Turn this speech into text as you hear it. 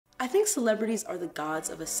think celebrities are the gods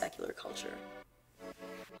of a secular culture.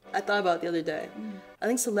 I thought about it the other day. I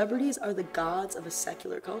think celebrities are the gods of a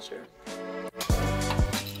secular culture.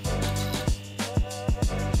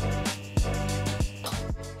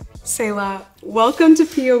 Selah, welcome to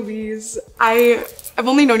POVz. I've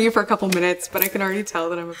only known you for a couple minutes, but I can already tell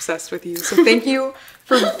that I'm obsessed with you. So thank you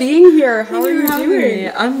for being here. How are you doing?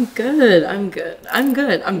 I'm good.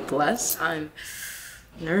 I'm blessed. I'm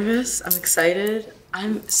nervous. I'm excited.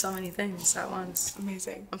 I'm so many things at once.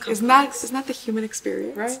 Amazing. Isn't that the human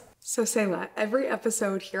experience? Right. So Selah, every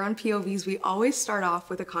episode here on POVz, we always start off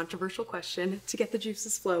with a controversial question to get the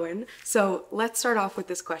juices flowing. So let's start off with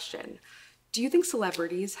this question. Do you think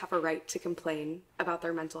celebrities have a right to complain about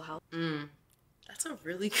their mental health? That's a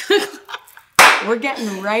really good We're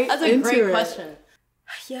getting right into it. That's a great question.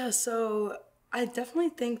 Yeah, so I definitely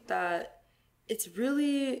think that it's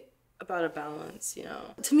really about a balance, you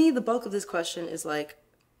know? To me, the bulk of this question is like,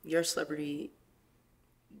 you're a celebrity,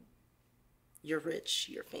 you're rich,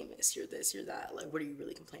 you're famous, you're this, you're that. Like, what are you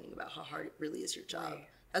really complaining about? How hard it really is your job? Right.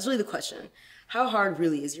 That's really the question. How hard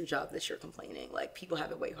really is your job that you're complaining? Like, people have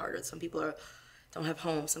it way harder. Some people don't have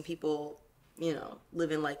homes. Some people, you know,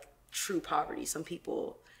 live in like true poverty. Some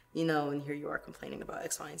people, you know, and here you are complaining about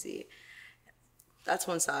X, Y, and Z. That's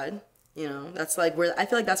one side, you know. That's like where, I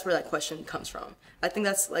feel like that's where that question comes from. I think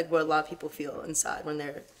that's like what a lot of people feel inside when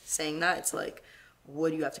they're saying that. It's like,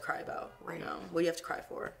 what do you have to cry about? Right. You know, what do you have to cry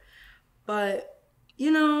for? But,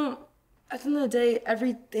 you know, at the end of the day,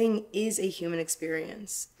 everything is a human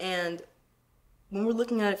experience. And when we're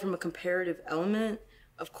looking at it from a comparative element,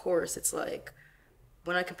 of course, it's like,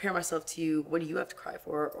 when I compare myself to you, what do you have to cry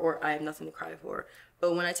for? Or I have nothing to cry for.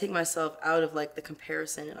 But when I take myself out of like the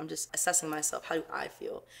comparison and I'm just assessing myself, how do I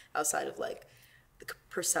feel outside of like the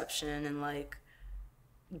perception and like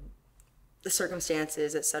the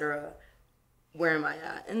circumstances, etc. Where am I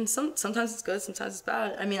at? And sometimes it's good, sometimes it's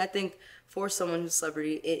bad. I mean, I think for someone who's a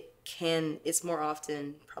celebrity, it's more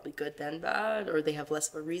often probably good than bad, or they have less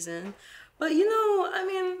of a reason. But you know, I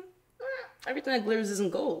mean, everything that glitters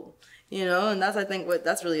isn't gold, you know? And that's, I think, what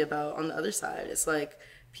that's really about on the other side. It's like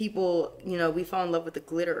people, you know, we fall in love with the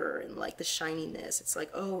glitter and like the shininess. It's like,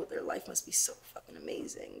 oh, their life must be so fucking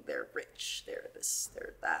amazing. They're rich, they're this,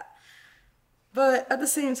 they're that. But at the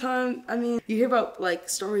same time, I mean, you hear about like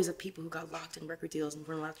stories of people who got locked in record deals and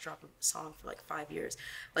weren't allowed to drop a song for like 5 years.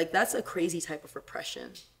 Like, that's a crazy type of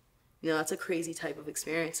repression. You know, that's a crazy type of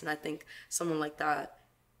experience. And I think someone like that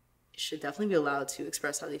should definitely be allowed to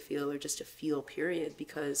express how they feel, or just to feel, period,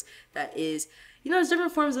 because that is, you know, there's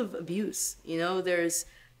different forms of abuse. You know, there's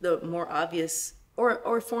the more obvious,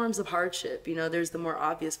 or forms of hardship. You know, there's the more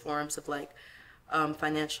obvious forms of like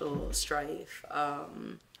financial strife,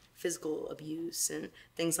 physical abuse and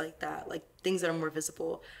things like that, like things that are more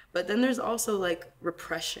visible. But then there's also like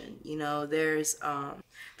repression, you know, there's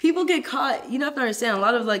people get caught. You have to understand, a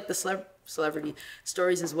lot of like the celebrity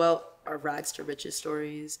stories as well are rags to riches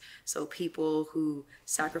stories. So people who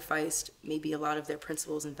sacrificed maybe a lot of their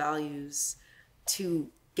principles and values to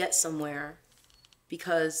get somewhere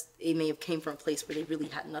because it may have came from a place where they really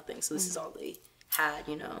had nothing. So this is all they had,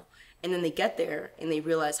 you know, and then they get there and they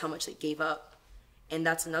realize how much they gave up. And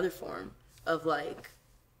that's another form of like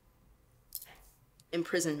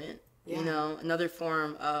imprisonment, you know, another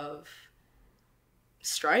form of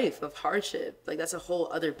strife, of hardship. Like, that's a whole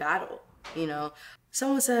other battle, you know.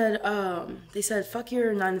 Someone said, they said, fuck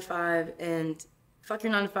your 9 to 5 and fuck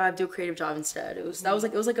your 9 to 5, do a creative job instead. It was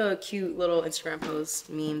like a cute little Instagram post,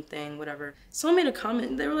 meme thing, whatever. Someone made a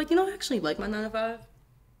comment and they were like, you know, I actually like my 9 to 5.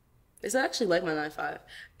 They said, I actually like my 9 to 5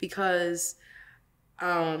 because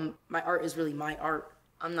my art is really my art.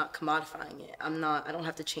 I'm not commodifying it. I don't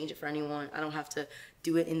have to change it for anyone. I don't have to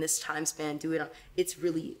do it in this time span, it's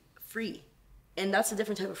really free. And that's a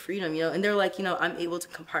different type of freedom, you know? And they're like, you know, I'm able to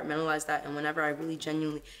compartmentalize that, and whenever I really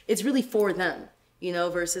genuinely, it's really for them, you know,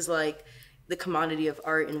 versus like the commodity of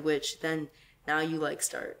art in which then now you like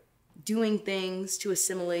start doing things to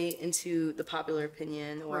assimilate into the popular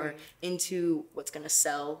opinion or into what's gonna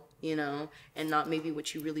sell, you know, and not maybe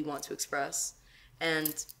what you really want to express.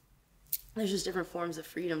 And there's just different forms of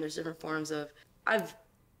freedom. There's different forms of, I've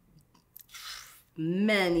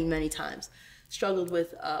many times struggled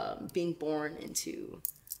with being born into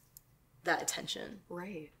that attention.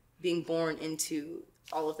 Right. Being born into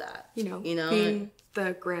all of that. You know, being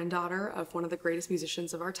the granddaughter of one of the greatest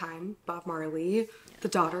musicians of our time, Bob Marley, the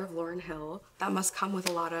daughter of Lauryn Hill, that must come with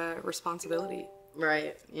a lot of responsibility.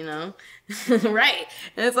 Right, you know? Right.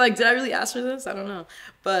 And it's like, did I really ask for this? I don't know.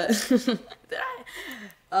 But did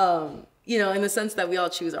I? You know, in the sense that we all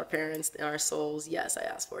choose our parents and our souls, yes, I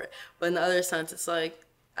asked for it. But in the other sense, it's like,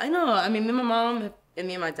 I know. I mean, me and my mom and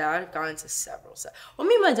me and my dad have gone into several. Well,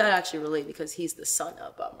 me and my dad actually relate because he's the son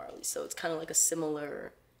of Bob Marley. So it's kind of like a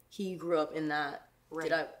similar, he grew up in that,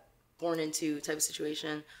 born into type of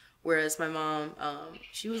situation. Whereas my mom,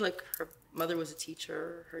 she was like, her mother was a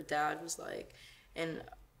teacher. Her dad was like, and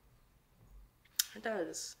her dad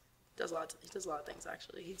does a lot of things,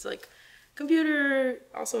 actually. He's like, computer,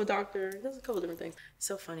 also a doctor, does a couple different things. It's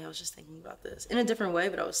so funny, I was just thinking about this in a different way,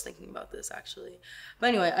 but I was thinking about this actually. But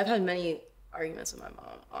anyway, I've had many arguments with my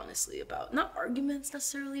mom, honestly, about, not arguments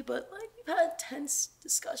necessarily, but like we've had tense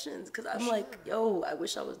discussions because I'm like, yo, I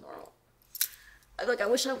wish I was normal. I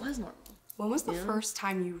wish I was normal. When was the first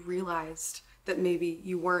time you realized that maybe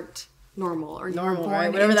you weren't normal, or you were born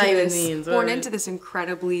right? Whatever that even means, born into this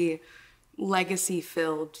incredibly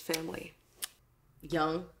legacy-filled family?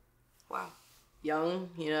 Young. Wow. Young,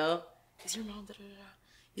 you know? Is your mom da-da-da-da?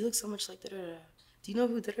 You look so much like da-da-da-da. Do you know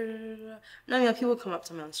who da-da-da-da-da? And I mean, like, people would come up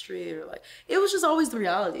to me on the street or like, it was just always the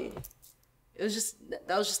reality. It was just,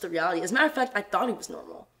 that was just the reality. As a matter of fact, I thought it was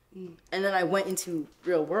normal. And then I went into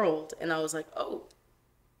real world and I was like, oh.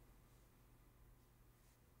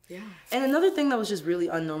 Yeah. And another thing that was just really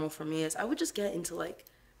unnormal for me is I would just get into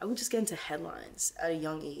headlines at a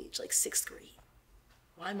young age, like 6th grade.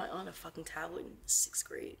 Why am I on a fucking tablet in 6th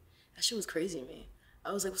grade? That shit was crazy to me.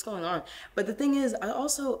 I was like, what's going on? But the thing is, I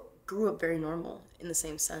also grew up very normal in the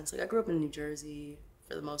same sense. Like, I grew up in New Jersey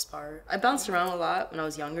for the most part. I bounced around a lot when I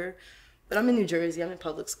was younger, but I'm in New Jersey. I'm in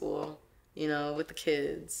public school, you know, with the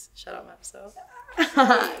kids. Shout out myself.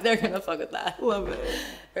 They're gonna fuck with that. Love it.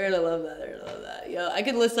 They're gonna love that. Yo, I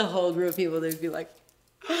could list a whole group of people. They'd be like,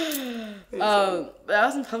 but I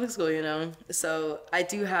was in public school, you know, so I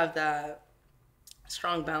do have that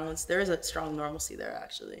strong balance. There is a strong normalcy there,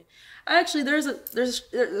 actually. There's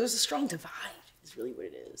a strong divide. Is really what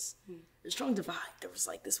it is. There's a strong divide. There was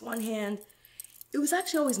like this one hand. It was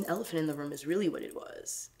actually always an elephant in the room. Is really what it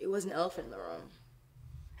was. It was an elephant in the room.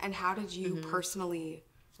 And how did you personally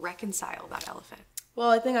reconcile that elephant? Well,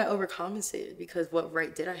 I think I overcompensated because what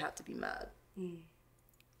right did I have to be mad?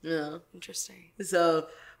 Yeah. Interesting. So,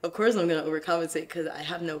 of course I'm going to overcompensate because I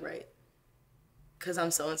have no right. Because I'm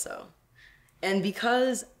so-and-so. And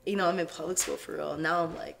because, you know, I'm in public school for real, now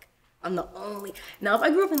I'm like, I'm the only... Now, if I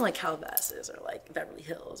grew up in, like, Calabasas or, like, Beverly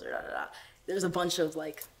Hills or da-da-da, there's a bunch of,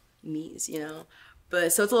 like, me's, you know?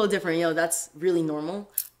 But, so it's a little different, you know, that's really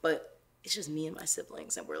normal. But it's just me and my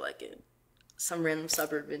siblings, and we're, like, in some random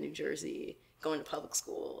suburb in New Jersey going to public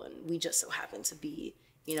school, and we just so happen to be...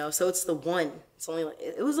 You know, so it's the one. It's only like,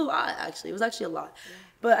 it was a lot, actually. It was actually a lot. Yeah.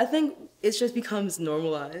 But I think it just becomes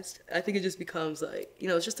normalized. I think it just becomes like, you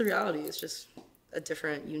know, it's just the reality. It's just a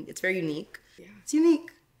different, it's very unique. Yeah. It's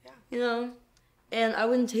unique. Yeah. You know? And I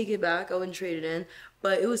wouldn't take it back. I wouldn't trade it in.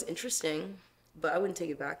 But it was interesting. But I wouldn't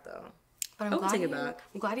take it back, though. But I wouldn't take it back.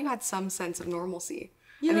 I'm glad you had some sense of normalcy.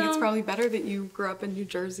 You I think know, it's probably better that you grew up in New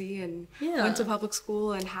Jersey and went to public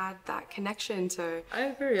school and had that connection to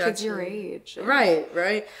kids your age.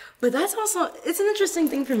 Right. But that's also, it's an interesting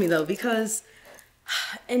thing for me though, because,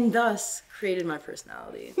 and thus created my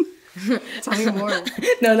personality. Tell me more.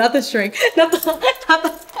 No, not the shrink. Not the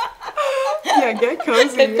yeah, get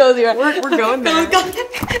cozy. Get cozy, right? We're going there.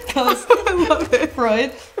 Cozy. I love it.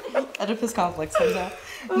 Freud. Oedipus complex comes out.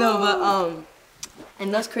 No, but,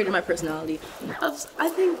 and thus created my personality. I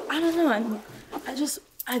think, I don't know,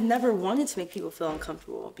 I've never wanted to make people feel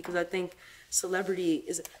uncomfortable because I think celebrity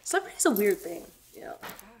is a weird thing, you know,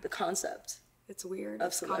 the concept. It's weird.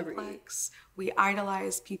 Of celebrity. Complex. We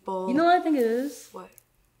idolize people. You know what I think it is? What?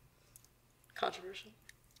 Controversial.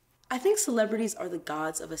 I think celebrities are the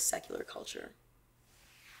gods of a secular culture.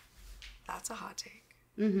 That's a hot take.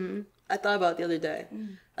 I thought about it the other day.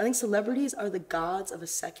 I think celebrities are the gods of a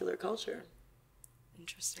secular culture.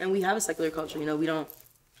 Interesting. And we have a secular culture, you know, we don't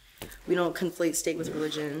conflate state with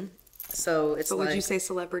religion. So it's but would you say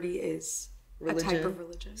celebrity is religion, a type of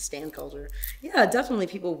religion? Stand culture. Yeah, definitely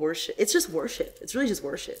people worship. It's just worship. It's really just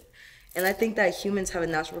worship. And I think that humans have a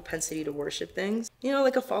natural propensity to worship things, you know,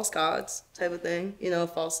 like a false gods type of thing, you know,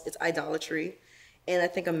 it's idolatry. And I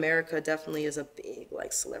think America definitely is a big,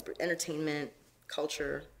 like, celebrity entertainment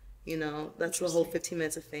culture. You know, that's the whole 15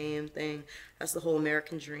 minutes of fame thing. That's the whole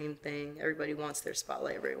American dream thing. Everybody wants their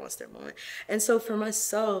spotlight. Everybody wants their moment. And so for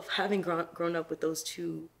myself, having grown up with those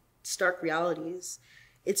two stark realities,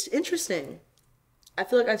 it's interesting. I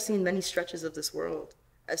feel like I've seen many stretches of this world.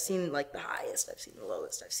 I've seen like the highest. I've seen the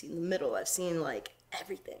lowest. I've seen the middle. I've seen like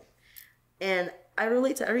everything. And I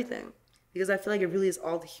relate to everything because I feel like it really is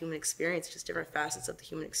all the human experience, just different facets of the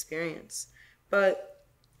human experience. But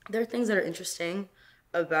there are things that are interesting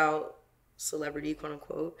about celebrity, quote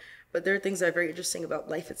unquote, but there are things that are very interesting about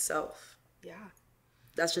life itself. Yeah.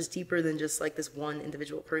 that's just deeper than just like this one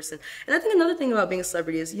individual person. And I think another thing about being a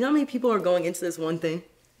celebrity is, you know how many people are going into this one thing?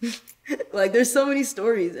 Like there's so many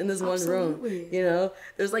stories in this one room, you know?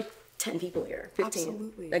 There's like 10 people here,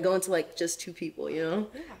 15 that go into like just 2 people, you know?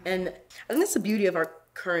 Yeah. And I think that's the beauty of our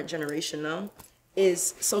current generation though,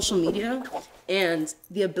 is social media and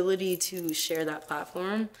the ability to share that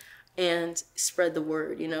platform and spread the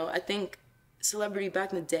word, you know? I think celebrity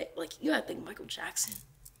back in the day, like you gotta think Michael Jackson.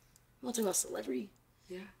 I'm not talking about celebrity.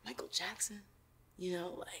 Yeah. Michael Jackson, you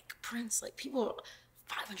know, like Prince, like people,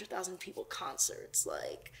 500,000 people concerts,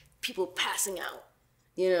 like people passing out,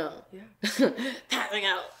 you know? Yeah. Passing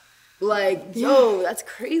out. Like, yo, that's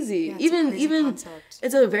crazy. Yeah, even concept.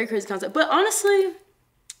 It's a very crazy concept. But honestly,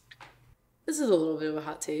 this is a little bit of a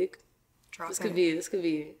hot take. This could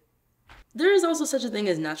be. There is also such a thing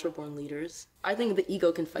as natural born leaders. I think the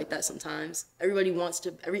ego can fight that sometimes. Every Indian wants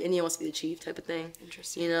to be the chief type of thing.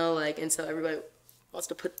 Interesting. You know, like, and so everybody wants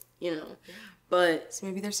to put, you know. Yeah. But so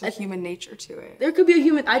maybe there's some human nature to it.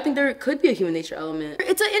 I think there could be a human nature element.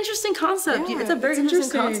 It's an interesting concept. Yeah, it's a very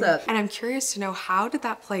interesting concept. And I'm curious to know, how did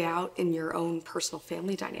that play out in your own personal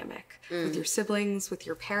family dynamic? With your siblings, with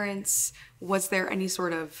your parents? Was there any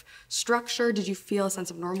sort of structure? Did you feel a sense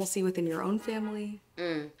of normalcy within your own family?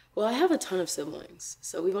 Well, I have a ton of siblings,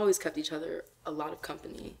 so we've always kept each other a lot of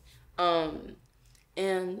company. You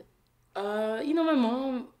know, my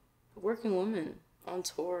mom, working woman on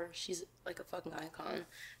tour, she's like a fucking icon.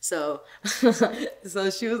 So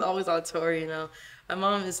she was always on tour, you know. My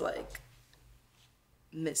mom is like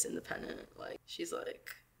Miss Independent. Like, she's like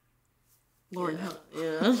Lauren Hill.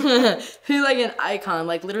 Yeah. She's like an icon.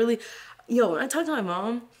 Like, literally, yo, when I talk to my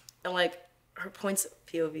mom and like her points of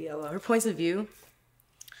view,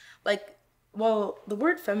 like, well, the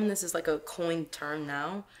word feminist is like a coined term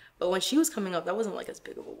now, but when she was coming up, that wasn't like as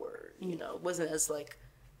big of a word, you know. It wasn't as like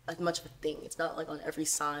as much of a thing. It's not like on every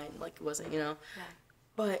sign, like it wasn't, you know. Yeah.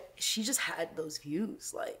 But she just had those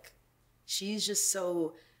views. Like, she's just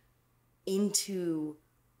so into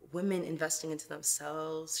women investing into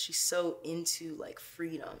themselves. She's so into like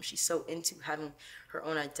freedom. She's so into having her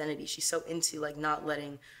own identity. She's so into like not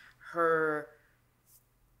letting her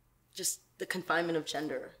just the confinement of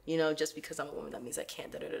gender, you know, just because I'm a woman, that means I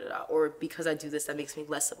can't, or because I do this, that makes me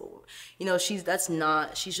less of a woman. You know, she's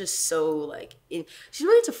just so like, she's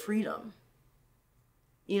really into freedom.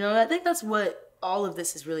 You know, and I think that's what all of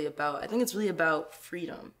this is really about. I think it's really about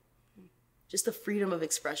freedom. Just the freedom of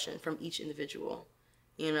expression from each individual,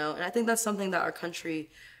 you know? And I think that's something that our country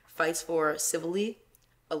fights for civilly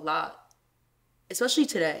a lot, especially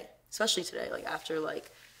today, like after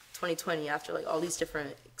like 2020, after like all these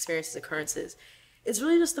different experiences, occurrences, it's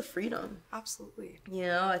really just the freedom. Absolutely. You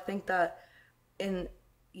know, I think that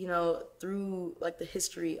through like the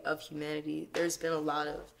history of humanity, there's been a lot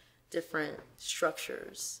of different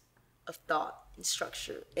structures of thought and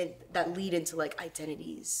structure and that lead into like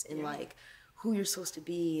identities and like who you're supposed to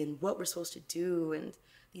be and what we're supposed to do and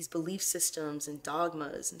these belief systems and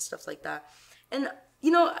dogmas and stuff like that. And,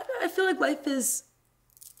 you know, I feel like life is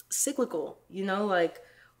cyclical, you know, like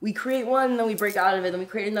we create one, then we break out of it, then we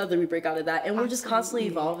create another, we break out of that. And we're just constantly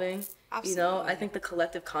evolving. Absolutely. You know, I think the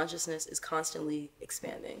collective consciousness is constantly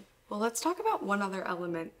expanding. Well, let's talk about one other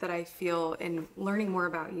element that I feel in learning more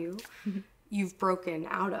about you, you've broken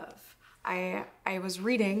out of. I was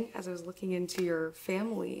reading, as I was looking into your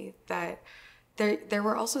family, that there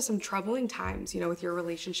were also some troubling times, you know, with your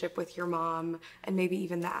relationship with your mom and maybe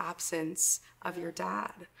even the absence of your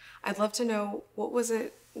dad. I'd love to know, what was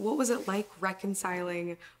it like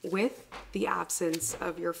reconciling with the absence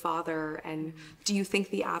of your father? And do you think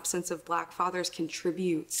the absence of Black fathers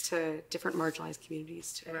contributes to different marginalized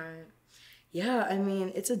communities today? Right. Yeah, I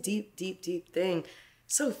mean, it's a deep, deep, deep thing.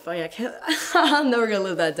 So funny. I'm never gonna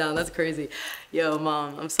live that down. That's crazy. Yo,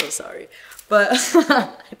 Mom, I'm so sorry. But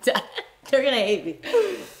they're gonna hate me.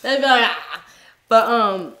 They'll be like, ah.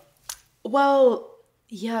 But, well,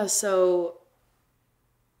 yeah, so,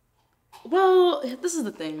 well, this is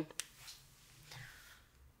the thing.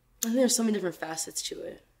 I think there's so many different facets to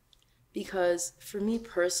it. Because for me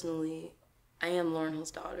personally, I am Lauryn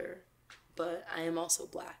Hill's daughter, but I am also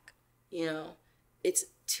Black. You know, it's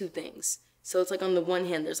two things. So it's like on the one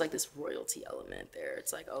hand, there's like this royalty element there.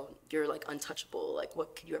 It's like, oh, you're like untouchable. Like,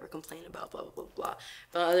 what could you ever complain about? Blah, blah, blah, blah.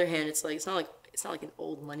 But on the other hand, it's like, it's not like an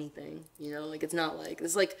old money thing, you know? Like, it's not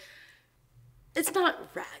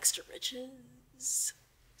rags to riches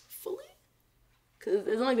fully. Because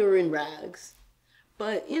it's not like we were in rags.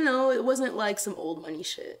 But, you know, it wasn't like some old money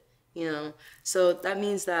shit, you know? So that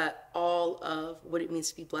means that all of what it means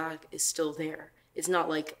to be Black is still there. It's not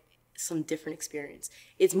like some different experience.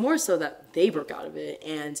 It's more so that they broke out of it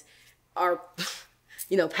and are,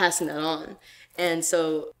 you know, passing that on. And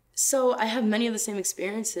so I have many of the same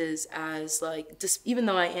experiences as like, just even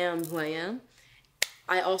though I am who I am,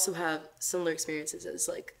 I also have similar experiences as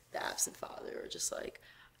like the absent father, or just like,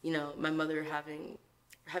 you know, my mother having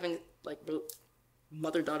like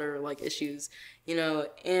mother-daughter like issues, you know.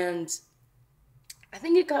 And I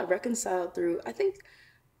think it got reconciled through, I think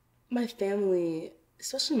my family,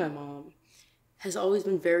 especially my mom, has always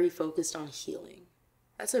been very focused on healing.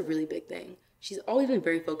 That's a really big thing. She's always been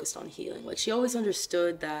very focused on healing. Like, she always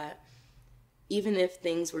understood that even if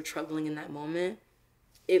things were troubling in that moment,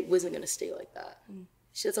 it wasn't going to stay like that.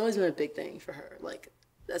 That's always been a big thing for her. Like,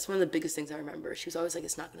 that's one of the biggest things I remember. She was always like,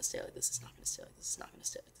 it's not going to stay like this, it's not going to stay like this, it's not going to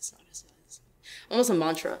stay like this, it's not going to stay like this. Almost a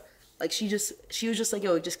mantra. Like, she was just like,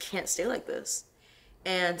 yo, it just can't stay like this.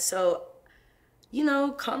 And so, you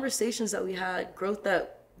know, conversations that we had, growth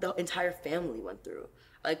that the entire family went through.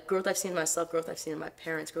 Like, growth I've seen in myself, growth I've seen in my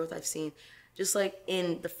parents, growth I've seen just like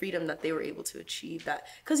in the freedom that they were able to achieve that.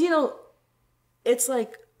 Because, you know, it's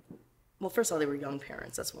like, well, first of all, they were young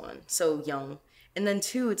parents, that's one, so young. And then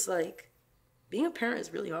two, it's like, being a parent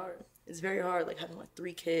is really hard. It's very hard, like having like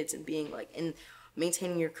 3 kids and being like, and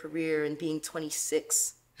maintaining your career and being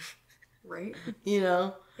 26. Right. You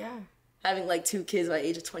know? Yeah. Having like 2 kids by the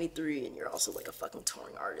age of 23, and you're also like a fucking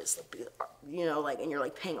touring artist, like, you know, like, and you're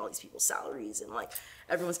like paying all these people's salaries, and like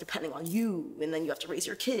everyone's depending on you, and then you have to raise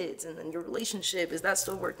your kids, and then your relationship, is that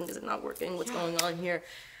still working, is it not working, what's going on here?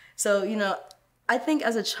 So, you know, I think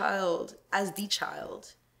as a child, as the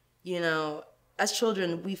child, you know, as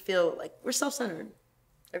children, we feel like we're self-centered.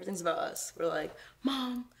 Everything's about us. We're like,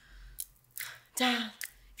 Mom, Dad,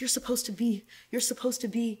 you're supposed to be, you're supposed to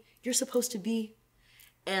be, you're supposed to be.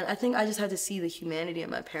 And I think I just had to see the humanity in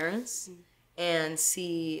my parents and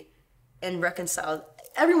see and reconcile.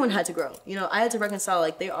 Everyone had to grow. You know, I had to reconcile,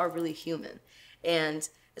 like, they are really human. And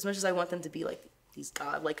as much as I want them to be like these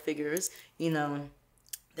godlike figures, you know,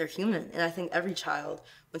 they're human. And I think every child,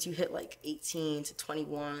 once you hit like 18 to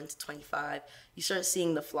 21 to 25, you start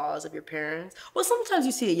seeing the flaws of your parents. Well, sometimes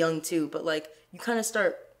you see it young too, but like you kind of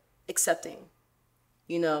start accepting,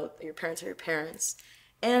 you know, that your parents are your parents.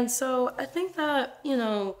 And so I think that, you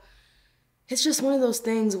know, it's just one of those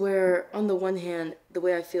things where, on the one hand, the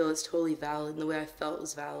way I feel is totally valid, and the way I felt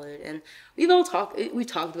was valid. And we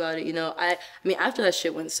talked about it, you know. I mean, after that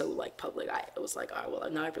shit went so, like, public, I was like, all right,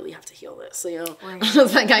 well, now I really have to heal this. So, you know, right. I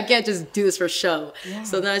was like, I can't just do this for show. Yeah.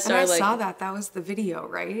 So then I started, and I saw that was the video,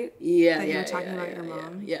 right? Yeah, that you were talking about your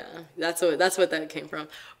mom. Yeah, that's what that came from.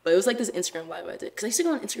 But it was like this Instagram live I did, because I used to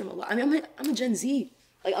go on Instagram a lot. I mean, I'm a Gen Z.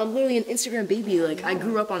 Like, I'm literally an Instagram baby. Like, I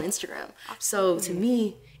grew up on Instagram. Absolutely. So to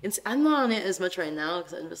me, I'm not on it as much right now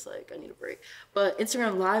because I'm just like, I need a break. But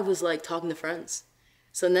Instagram Live was like talking to friends.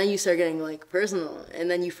 So then you start getting like personal, and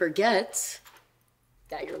then you forget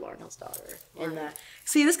that you're Lauryn Hill's daughter. Right. And that,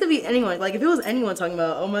 see, this could be anyone. Like, if it was anyone talking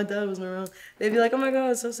about, oh, my dad wasn't around, they'd be like, oh my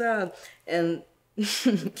God, it's so sad. And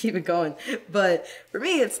keep it going. But for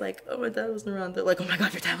me, it's like, oh, my dad wasn't around. They're like, oh my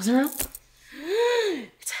God, your dad wasn't around?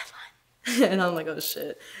 It's a headline. And I'm like, oh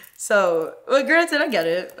shit. So, well, granted, I get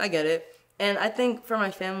it. And I think for my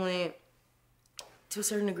family, to a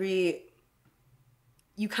certain degree,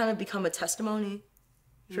 you kind of become a testimony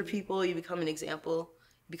for people. You become an example.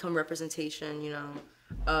 You become representation, you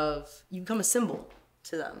know, you become a symbol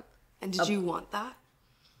to them. And did you want that?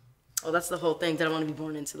 Oh, that's the whole thing. Did I want to be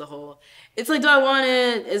born into the whole... It's like, do I want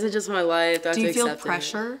it? Is it just my life? Do you feel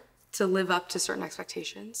pressure to live up to certain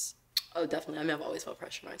expectations? Oh, definitely. I mean, I've always felt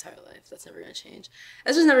pressure my entire life. That's never going to change.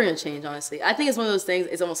 That's just never going to change, honestly. I think it's one of those things,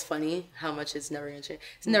 it's almost funny how much it's never going to change.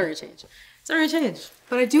 It's never going to change. It's never going to change.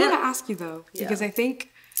 But I do want to ask you, though, because I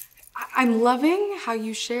think I'm loving how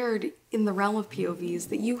you shared in the realm of POVs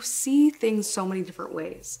that you see things so many different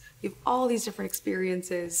ways. You have all these different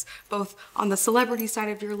experiences, both on the celebrity side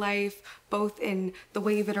of your life, both in the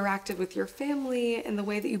way you've interacted with your family and the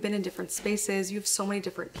way that you've been in different spaces. You have so many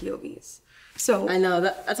different POVs. So I know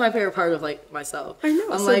that's my favorite part of like myself. I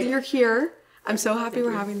know. So like, you're here. I'm so happy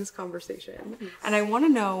we're having this conversation. And I want to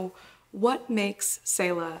know, what makes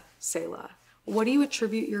Selah Selah? What do you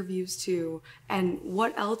attribute your views to? And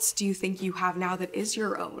what else do you think you have now that is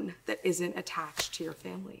your own, that isn't attached to your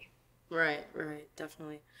family? Right,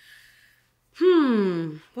 definitely.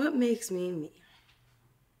 What makes me me?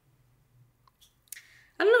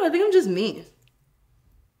 I don't know. I think I'm just me.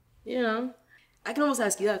 You know? I can almost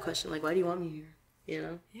ask you that question, like, why do you want me here? You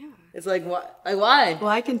know? Yeah. It's like, why? Like, why? Well,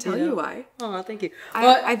 I can tell you why. Oh, thank you.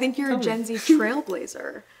 I think you're a Gen Z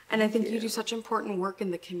trailblazer. And I think you do such important work in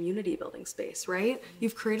the community building space, right?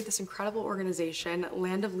 You've created this incredible organization,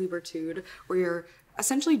 Land of Libertude, where you're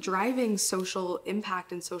essentially driving social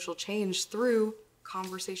impact and social change through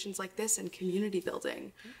conversations like this and community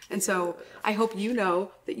building. And so I hope you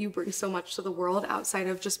know that you bring so much to the world outside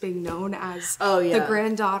of just being known as the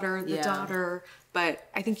granddaughter, the daughter. But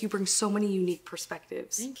I think you bring so many unique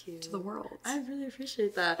perspectives to the world. I really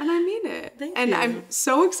appreciate that. And I mean it. Thank you. And I'm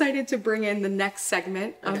so excited to bring in the next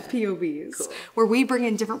segment of POVz, where we bring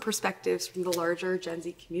in different perspectives from the larger Gen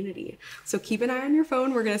Z community. So keep an eye on your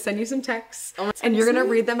phone. We're going to send you some texts, and you're going to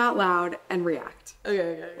read them out loud and react.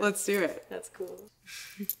 Okay. Let's do it. That's cool.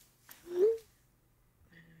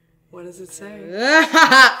 What does it say?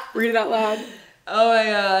 Read it out loud. Oh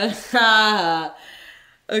my god.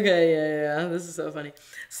 Okay, yeah. This is so funny.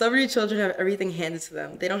 Celebrity children have everything handed to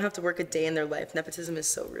them. They don't have to work a day in their life. Nepotism is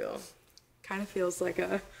so real. Kind of feels like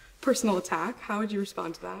a personal attack. How would you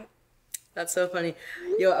respond to that? That's so funny.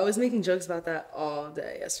 Yo, I was making jokes about that all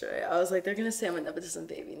day yesterday. I was like, they're gonna say I'm a nepotism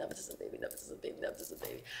baby, nepotism baby, nepotism baby, nepotism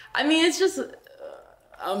baby. I mean, it's just,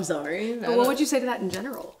 I'm sorry. But what would you say to that in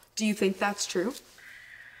general? Do you think that's true?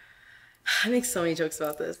 I make so many jokes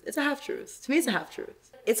about this. It's a half-truth. To me, it's a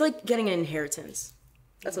half-truth. It's like getting an inheritance.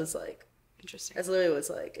 That's what it's like. Interesting. That's literally what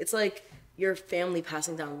it's like. It's like your family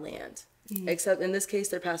passing down land. Except in this case,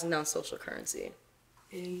 they're passing down social currency.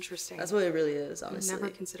 Interesting. That's what it really is, honestly. I've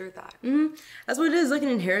never considered that. That's what it is, like an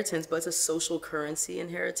inheritance, but it's a social currency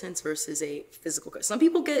inheritance versus a physical. Some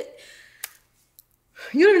people get,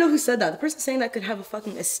 you don't even know who said that. The person saying that could have a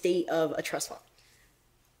fucking estate of a trust fund.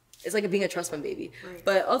 It's like being a trust fund baby. Right.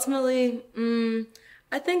 But ultimately,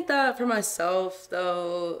 I think that for myself,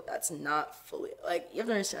 though, that's not fully, like, you have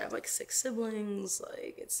to understand, I have, like, 6 siblings,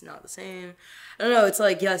 like, it's not the same. I don't know, it's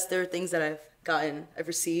like, yes, there are things that I've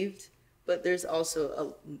received, but there's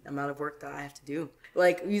also an amount of work that I have to do.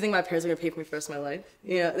 Like, you think my parents are gonna pay for me for the rest of my life?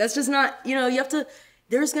 You know, that's just not, you know, you have to,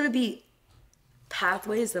 there's gonna be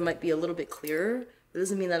pathways that might be a little bit clearer. It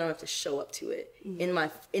doesn't mean that I don't have to show up to it in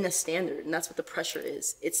a standard, and that's what the pressure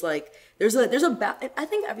is. It's like I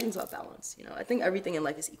think everything's about balance, you know. I think everything in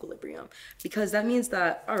life is equilibrium, because that means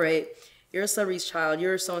that, all right, you're a celebrity's child,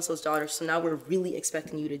 you're so and so's daughter, so now we're really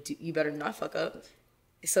expecting you to do, you better not fuck up.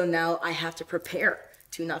 So now I have to prepare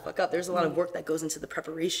to not fuck up. There's a lot of work that goes into the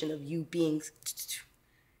preparation of you being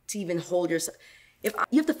to even hold yourself. You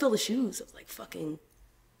have to fill the shoes of like fucking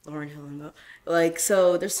Lauren Hill and like,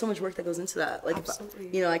 so there's so much work that goes into that. Like,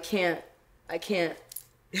 you know, I can't,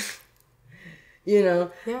 you know.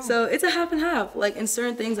 Yeah. So it's a half and half. Like, in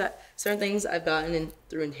certain things I've gotten in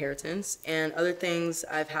through inheritance, and other things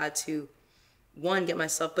I've had to, one, get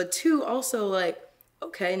myself, but two, also like,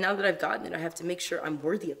 okay, now that I've gotten it, I have to make sure I'm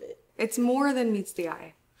worthy of it. It's more than meets the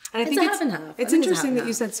eye. And I think half and half. It's interesting that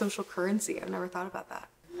you said social currency. I've never thought about that.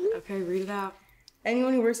 Okay, read it out.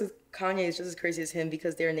 Anyone who works with Kanye is just as crazy as him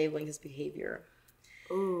because they're enabling his behavior.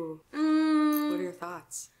 Ooh. What are your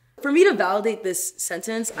thoughts? For me to validate this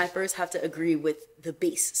sentence, I first have to agree with the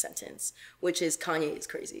base sentence, which is Kanye is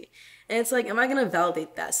crazy. And it's like, am I going to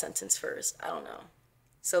validate that sentence first? I don't know.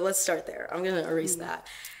 So let's start there. I'm going to erase that.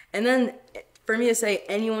 And then for me to say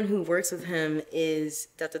anyone who works with him is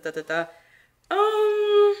I don't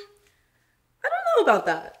know about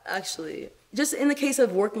that, actually. Just in the case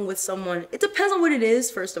of working with someone, it depends on what it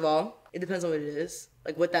is, first of all. It depends on what it is,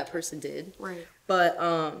 like what that person did. Right. But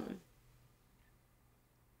I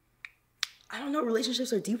don't know,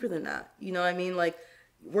 relationships are deeper than that. You know what I mean? Like,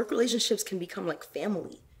 work relationships can become like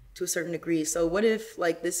family to a certain degree. So what if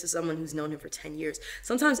like this is someone who's known him for 10 years?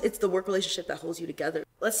 Sometimes it's the work relationship that holds you together.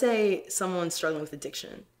 Let's say someone's struggling with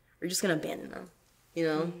addiction. Are you just gonna abandon them? You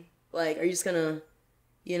know? Like, are you just gonna,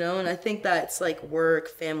 you know? And I think that it's like work,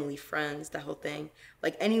 family, friends, that whole thing.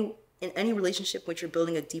 Like in any relationship which you're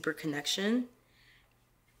building a deeper connection,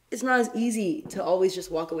 it's not as easy to always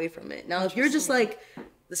just walk away from it. Now, if you're just like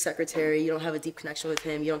the secretary, you don't have a deep connection with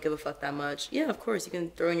him, you don't give a fuck that much, yeah, of course, you can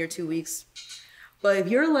throw in your 2 weeks. But if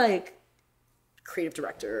you're like creative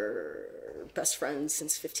director, best friends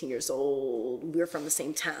since 15 years old, we're from the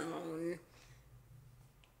same town.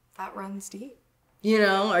 That runs deep. You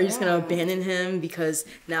know, are you just gonna abandon him because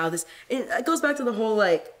now this, it goes back to the whole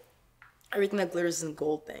like, everything that glitters isn't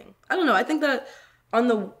gold thing. I don't know, I think that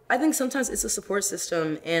I think sometimes it's a support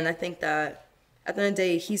system, and I think that at the end of the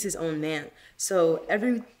day, he's his own man. So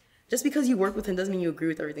just because you work with him doesn't mean you agree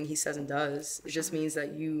with everything he says and does. It just means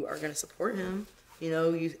that you are gonna support him. You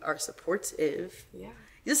know, you are supportive. Yeah.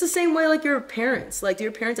 It's the same way like your parents. Like, do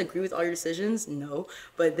your parents agree with all your decisions? No.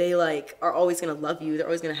 But they like are always gonna love you. They're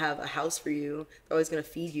always gonna have a house for you. They're always gonna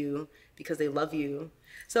feed you because they love you.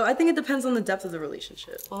 So I think it depends on the depth of the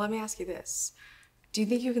relationship. Well, let me ask you this. Do you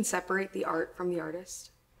think you can separate the art from the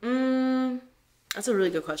artist? That's a really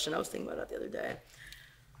good question. I was thinking about that the other day.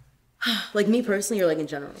 Like me personally, or like in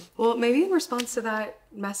general? Well, maybe in response to that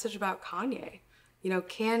message about Kanye.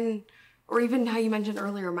 or even how you mentioned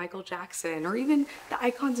earlier, Michael Jackson, or even the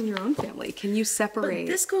icons in your own family, can you separate?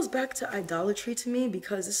 But this goes back to idolatry to me,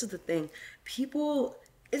 because this is the thing.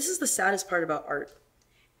 This is the saddest part about art.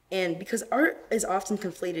 And because art is often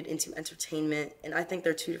conflated into entertainment, and I think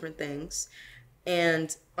they're two different things.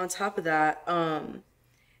 And on top of that,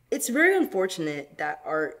 it's very unfortunate that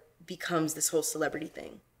art becomes this whole celebrity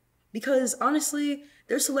thing. Because honestly,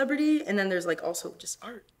 there's celebrity, and then there's like also just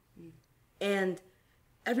art. And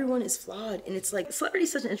everyone is flawed. And it's like, celebrity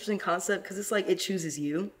is such an interesting concept, because it's like it chooses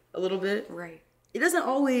you a little bit. Right. It doesn't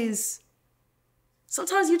always.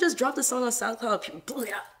 Sometimes you just drop the song on SoundCloud, people blew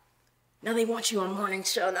it up. Now they want you on morning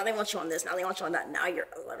show. Now they want you on this. Now they want you on that. Now you're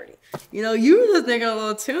a celebrity. You know, you were just thinking a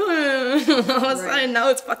little tune. All of a sudden, now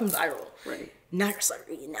it's fucking viral. Right. Now you're a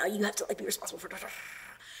celebrity. Now you have to like be responsible for.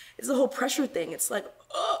 It's the whole pressure thing. It's like,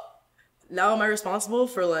 oh, now am I responsible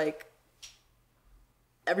for like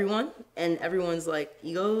everyone and everyone's like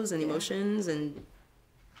egos and emotions and.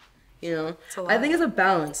 You know, I think it's a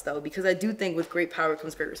balance though, because I do think with great power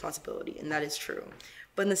comes great responsibility, and that is true.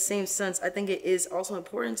 But in the same sense, I think it is also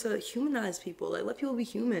important to humanize people, like let people be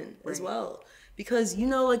human as well. Because, you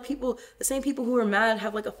know, like the same people who are mad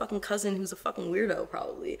have like a fucking cousin who's a fucking weirdo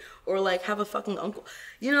probably, or like have a fucking uncle,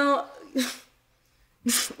 you know.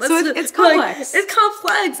 So it's complex. Like, it's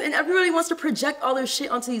complex, and everybody wants to project all their shit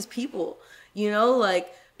onto these people, you know,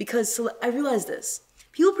 like, because I realize this.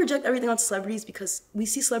 People project everything on celebrities because we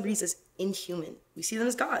see celebrities as inhuman. We see them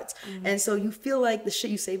as gods. Mm-hmm. And so you feel like the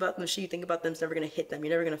shit you say about them, the shit you think about them is never going to hit them.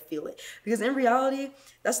 You're never going to feel it. Because in reality,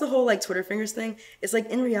 that's the whole like Twitter fingers thing. It's like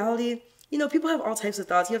in reality, you know, people have all types of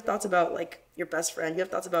thoughts. You have thoughts about like your best friend. You have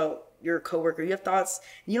thoughts about your coworker. You have thoughts,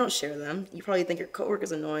 and you don't share them. You probably think your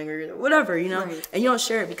coworker's annoying or whatever, you know? Right. And you don't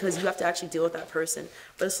share it because you have to actually deal with that person.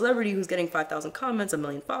 But a celebrity who's getting 5,000 comments, 1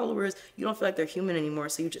 million followers, you don't feel like they're human anymore.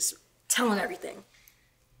 So you just tell them everything.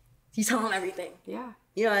 You tell them everything. Yeah.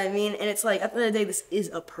 You know what I mean? And it's like, at the end of the day, this is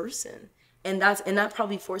a person. And that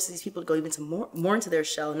probably forces these people to go even more into their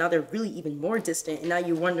shell. Now they're really even more distant. And now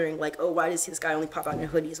you're wondering, like, oh, why does this guy only pop out in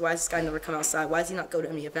hoodies? Why does this guy never come outside? Why does he not go to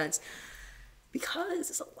any events? Because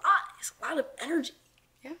it's a lot. It's a lot of energy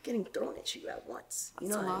getting thrown at you at once. You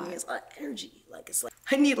know what I mean? It's a lot of energy. Like, it's like,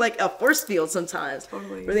 I need like a force field sometimes for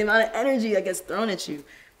the amount of energy that gets thrown at you.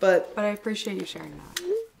 But I appreciate you sharing that.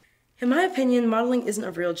 In my opinion, modeling isn't a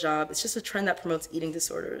real job. It's just a trend that promotes eating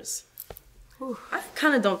disorders. Ooh. I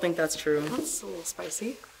kind of don't think that's true. That's a little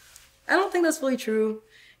spicy. I don't think that's fully true.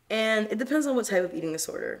 And it depends on what type of eating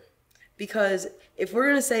disorder. Because if we're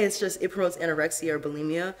going to say it promotes anorexia or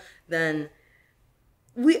bulimia, then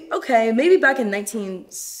maybe back in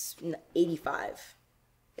 1985.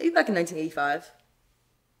 Maybe back in 1985,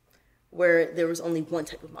 where there was only one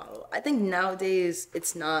type of model. I think nowadays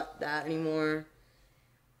it's not that anymore.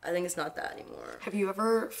 Have you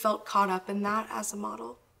ever felt caught up in that as a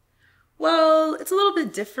model? Well, it's a little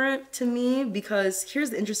bit different to me, because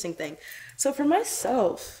here's the interesting thing. So for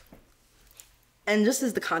myself, and just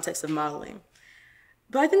as the context of modeling,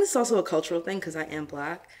 but I think this is also a cultural thing because I am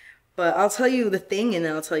Black, but I'll tell you the thing and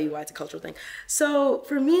then I'll tell you why it's a cultural thing. So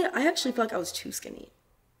for me, I actually felt like I was too skinny.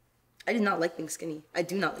 I did not like being skinny. I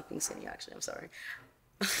do not like being skinny, actually. I'm sorry.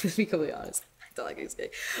 Let's be completely honest. I don't like being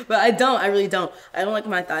skinny. But I really don't. I don't like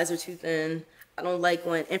when my thighs are too thin. I don't like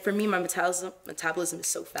when, and for me, my metabolism is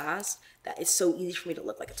so fast that it's so easy for me to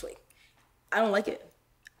look like a twig. I don't like it.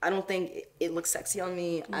 I don't think it looks sexy on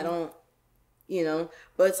me. I don't, you know,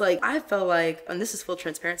 but it's like, I felt like, and this is full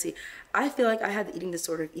transparency, I feel like I had the eating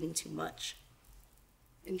disorder of eating too much.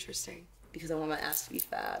 Interesting. Because I want my ass to be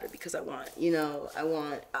fat, or because I want, you know,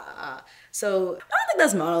 So I don't think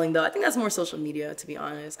that's modeling though. I think that's more social media, to be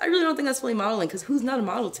honest. I really don't think that's fully modeling, because who's not a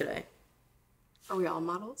model today? Are we all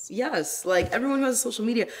models? Yes, like everyone who has social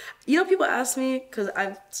media. You know, people ask me, because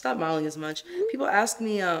I've stopped modeling as much. People ask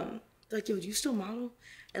me, like, yo, do you still model?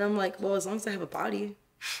 And I'm like, well, as long as I have a body.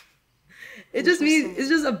 It just means, it's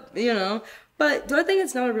just a, you know. But do I think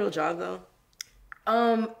it's not a real job though?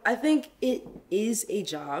 I think it is a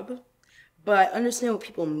job, but I understand what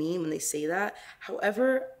people mean when they say that.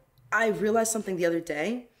 However, I realized something the other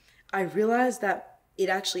day. I realized that it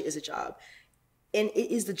actually is a job. And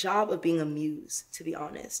it is the job of being a muse, to be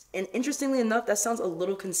honest. And interestingly enough, that sounds a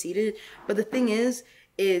little conceited, but the thing is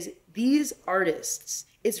these artists,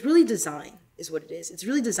 it's really design is what it is. It's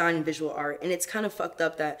really design and visual art. And it's kind of fucked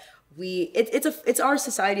up that it's our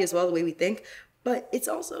society as well, the way we think, but it's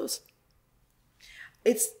also,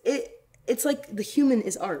 it's like the human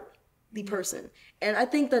is art, the person. And I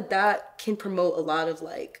think that can promote a lot of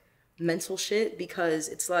like mental shit, because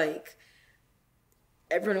it's like,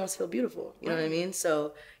 everyone wants to feel beautiful, you know what I mean?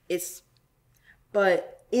 So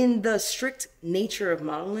but in the strict nature of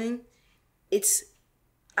modeling,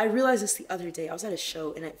 I realized this the other day. I was at a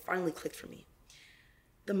show and it finally clicked for me.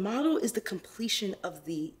 The model is the completion of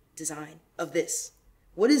the design of this.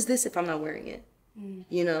 What is this if I'm not wearing it?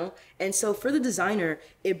 You know? And so for the designer,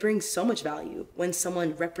 it brings so much value when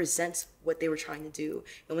someone represents what they were trying to do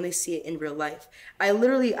and when they see it in real life. I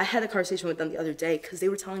had a conversation with them the other day because they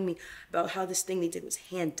were telling me about how this thing they did was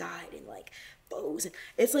hand dyed and like bows. And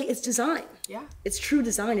it's like, it's design. Yeah. It's true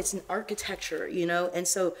design. It's an architecture, you know? And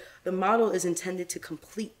so the model is intended to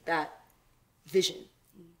complete that vision,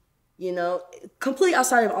 you know? Complete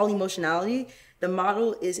outside of all emotionality. The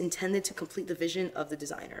model is intended to complete the vision of the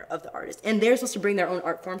designer, of the artist. And they're supposed to bring their own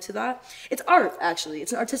art form to that. It's art, actually.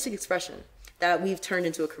 It's an artistic expression that we've turned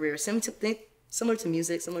into a career. Similar to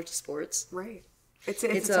music, similar to sports. Right. It's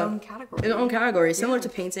its own category. Its own category. Similar to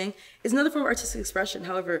painting. It's another form of artistic expression.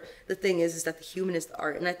 However, the thing is that the human is the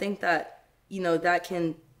art. And I think that, you know, that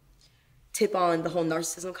can tip on the whole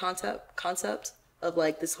narcissism concept of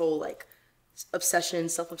like this whole like obsession,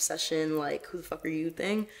 self-obsession, like who the fuck are you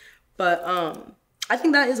thing. But I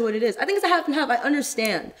think that is what it is. I think it's a half and half. I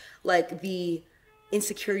understand like the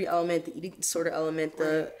insecurity element, the eating disorder element,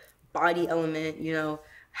 the body element, you know.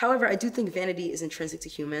 However, I do think vanity is intrinsic to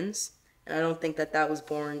humans. And I don't think that was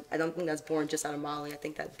born, I don't think that's born just out of modeling. I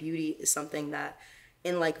think that beauty is something that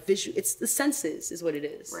in like visual, it's the senses is what it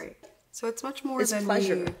is. Right. So it's much more than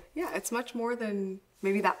pleasure. It's much more than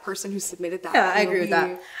maybe that person who submitted that. Yeah, I agree with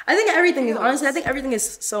that. I think everything is, honestly, I think everything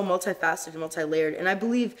is so multifaceted and multi-layered. And I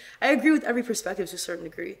agree with every perspective to a certain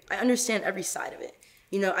degree. I understand every side of it.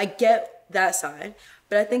 You know, I get that side.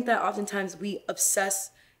 But I think that oftentimes we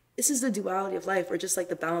obsess, this is the duality of life, or just like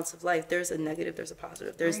the balance of life. There's a negative, there's a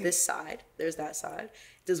positive. There's this side, there's that side.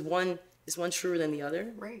 Is one truer than the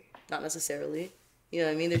other? Right. Not necessarily. You know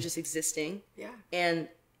what I mean? They're just existing. Yeah. And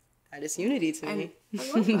that is unity to me.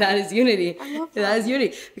 I love that. That is unity. I love that. That is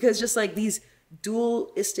unity. Because just like these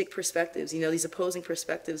dualistic perspectives, you know, these opposing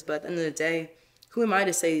perspectives, but at the end of the day, who am I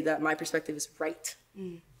to say that my perspective is right?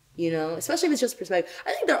 You know, especially if it's just perspective.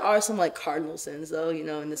 I think there are some like cardinal sins though, you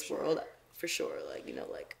know, in this world, for sure. Like,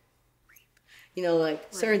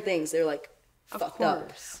 certain things, they're like fucked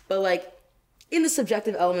up. But like in the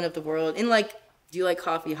subjective element of the world, in like, do you like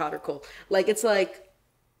coffee hot or cold? Like, it's like,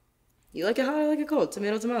 you like it hot, I like it cold,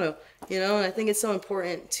 tomato, you know? And I think it's so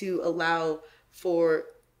important to allow for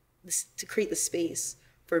this, to create the space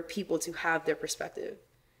for people to have their perspective,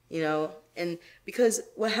 you know? And because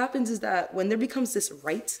what happens is that when there becomes this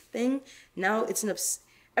right thing, now it's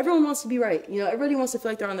everyone wants to be right, you know? Everybody wants to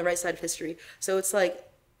feel like they're on the right side of history. So it's like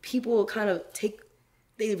people kind of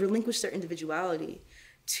they relinquish their individuality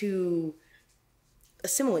to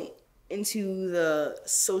assimilate into the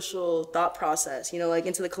social thought process, you know, like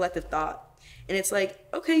into the collective thought. And it's like,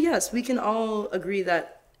 okay, yes, we can all agree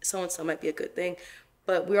that so-and-so might be a good thing,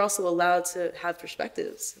 but we're also allowed to have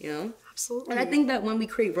perspectives, you know? Absolutely. And I think that when we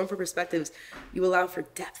create room for perspectives, you allow for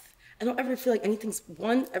depth. I don't ever feel like anything's,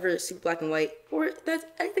 ever super black and white, or that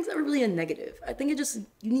anything's ever really a negative. I think you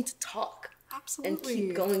need to talk. Absolutely. And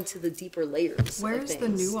keep going to the deeper layers. Where's the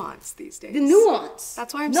nuance these days? The nuance.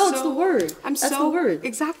 That's why it's the word. That's the word.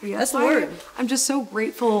 Exactly. That's the word. I'm just so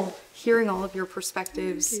grateful hearing all of your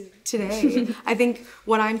perspectives today. I think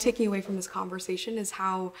what I'm taking away from this conversation is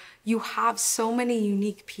how you have so many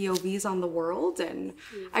unique POVs on the world. And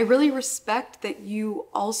I really respect that you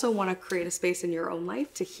also want to create a space in your own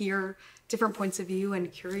life to hear different points of view and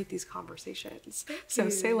curate these conversations. So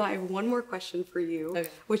Selah, I have one more question for you,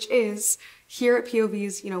 which is, here at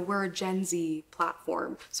POVz, you know, we're a Gen Z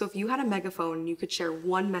platform. So if you had a megaphone and you could share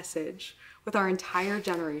one message with our entire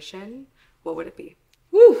generation, what would it be?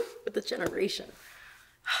 Woo, with the generation.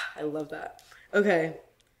 I love that. Okay.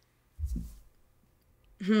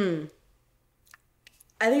 I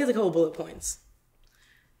think it's a couple bullet points.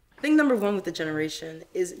 I think number one with the generation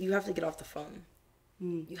is you have to get off the phone.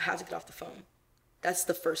 You have to get off the phone. That's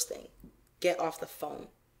the first thing. Get off the phone.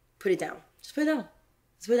 Put it down. Just put it down.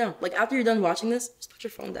 Just put it down. Like, after you're done watching this, just put your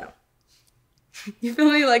phone down. You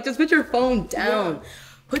feel me? Like, just put your phone down. Yeah.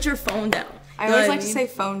 Put your phone down. I always like to say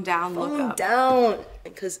phone down, look up. Phone down.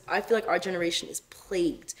 Because I feel like our generation is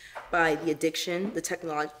plagued by the addiction, the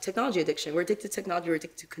technology addiction. We're addicted to technology. We're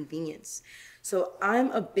addicted to convenience. So I'm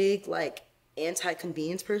a big, like,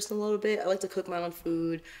 anti-convenience person a little bit. I like to cook my own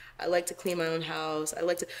food. I like to clean my own house. I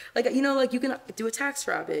like to, like, you know, like, you can do a tax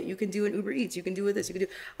rabbit. You can do an Uber Eats. You can do with this. You can do,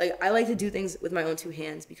 like, I like to do things with my own two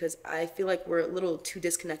hands because I feel like we're a little too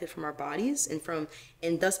disconnected from our bodies,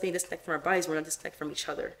 and thus being disconnected from our bodies, we're not disconnected from each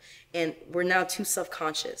other. And we're now too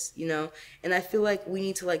self-conscious, you know? And I feel like we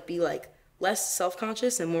need to, like, be, like, less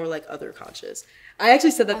self-conscious and more, like, other conscious. I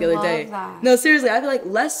actually said that the other day. That. No, seriously, I feel like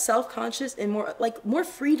less self-conscious and more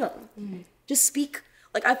freedom. Just speak.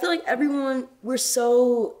 Like, I feel like everyone, we're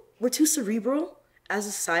too cerebral as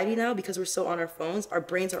a society now because we're so on our phones. Our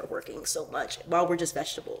brains aren't working so much while we're just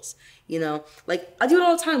vegetables, you know? Like, I do it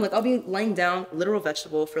all the time. Like, I'll be laying down literal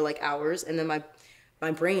vegetable for like hours, and then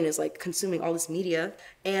my brain is like consuming all this media,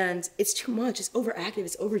 and it's too much. It's overactive.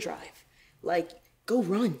 It's overdrive. Like, go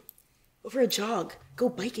run. Go for a jog. Go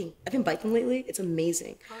biking. I've been biking lately. It's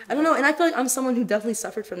amazing. I don't know. And I feel like I'm someone who definitely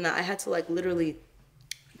suffered from that. I had to like literally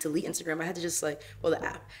delete Instagram. I had to just like, well, the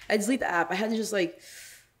app. I delete the app. I had to just like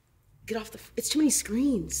get off it's too many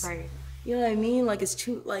screens. Right. You know what I mean? Like, it's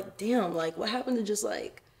too, like, damn, like, what happened to just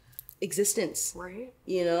like existence? Right.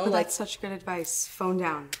 You know? But like, that's such good advice. Phone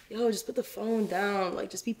down. Yo, just put the phone down.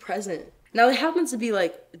 Like, just be present. Now, it happens to be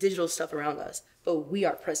like digital stuff around us, but we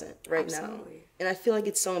are present right now. And I feel like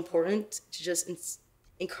it's so important to just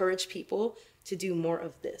encourage people to do more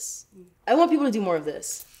of this. I want people to do more of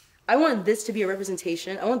this. I want this to be a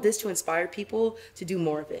representation. I want this to inspire people to do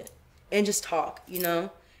more of it. And just talk, you know?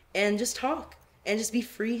 And just talk. And just be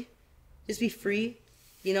free. Just be free.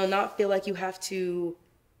 You know, not feel like you have to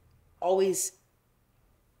always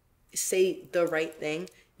say the right thing,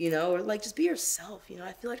 you know? Or like, just be yourself, you know?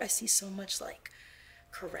 I feel like I see so much like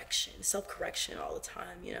self-correction all the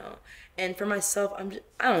time, you know? And for myself, I don't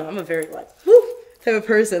know, I'm a very like, type of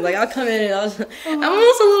person. Like, I'll come in and I'm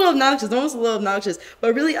almost a little obnoxious,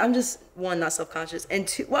 but really I'm just, one, not self-conscious, and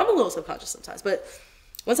two, well, I'm a little self-conscious sometimes, but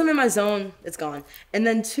once I'm in my zone, it's gone. And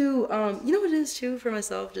then two, you know what it is too for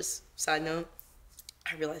myself, just side note,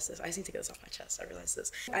 I realize this. I just need to get this off my chest. I realize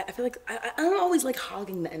this. I feel like I don't always like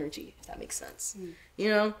hogging the energy, if that makes sense. You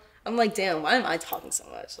know? I'm like, damn, why am I talking so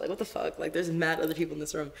much? Like, what the fuck? Like, there's mad other people in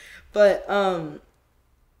this room. But,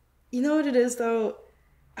 you know what it is, though?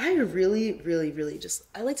 I really, really, really just,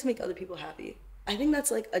 I like to make other people happy. I think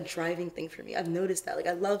that's, like, a driving thing for me. I've noticed that. Like,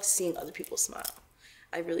 I love seeing other people smile.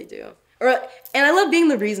 I really do. And I love being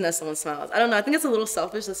the reason that someone smiles. I don't know. I think it's a little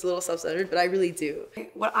selfish. It's a little self-centered, but I really do.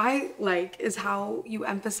 What I like is how you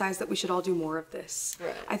emphasize that we should all do more of this.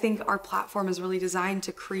 Right. I think our platform is really designed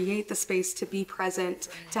to create the space to be present,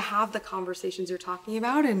 to have the conversations you're talking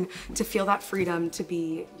about, and to feel that freedom to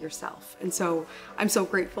be yourself. And so I'm so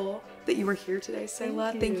grateful that you were here today,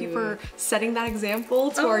 Selah. Thank you for setting that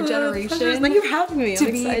example to our generation. Thank you for having me. I'm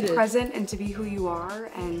excited. To be present and to be who you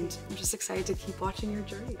are. And I'm just excited to keep watching your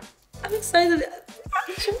journey. I'm excited.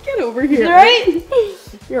 Get over here. Right?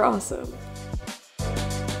 You're awesome.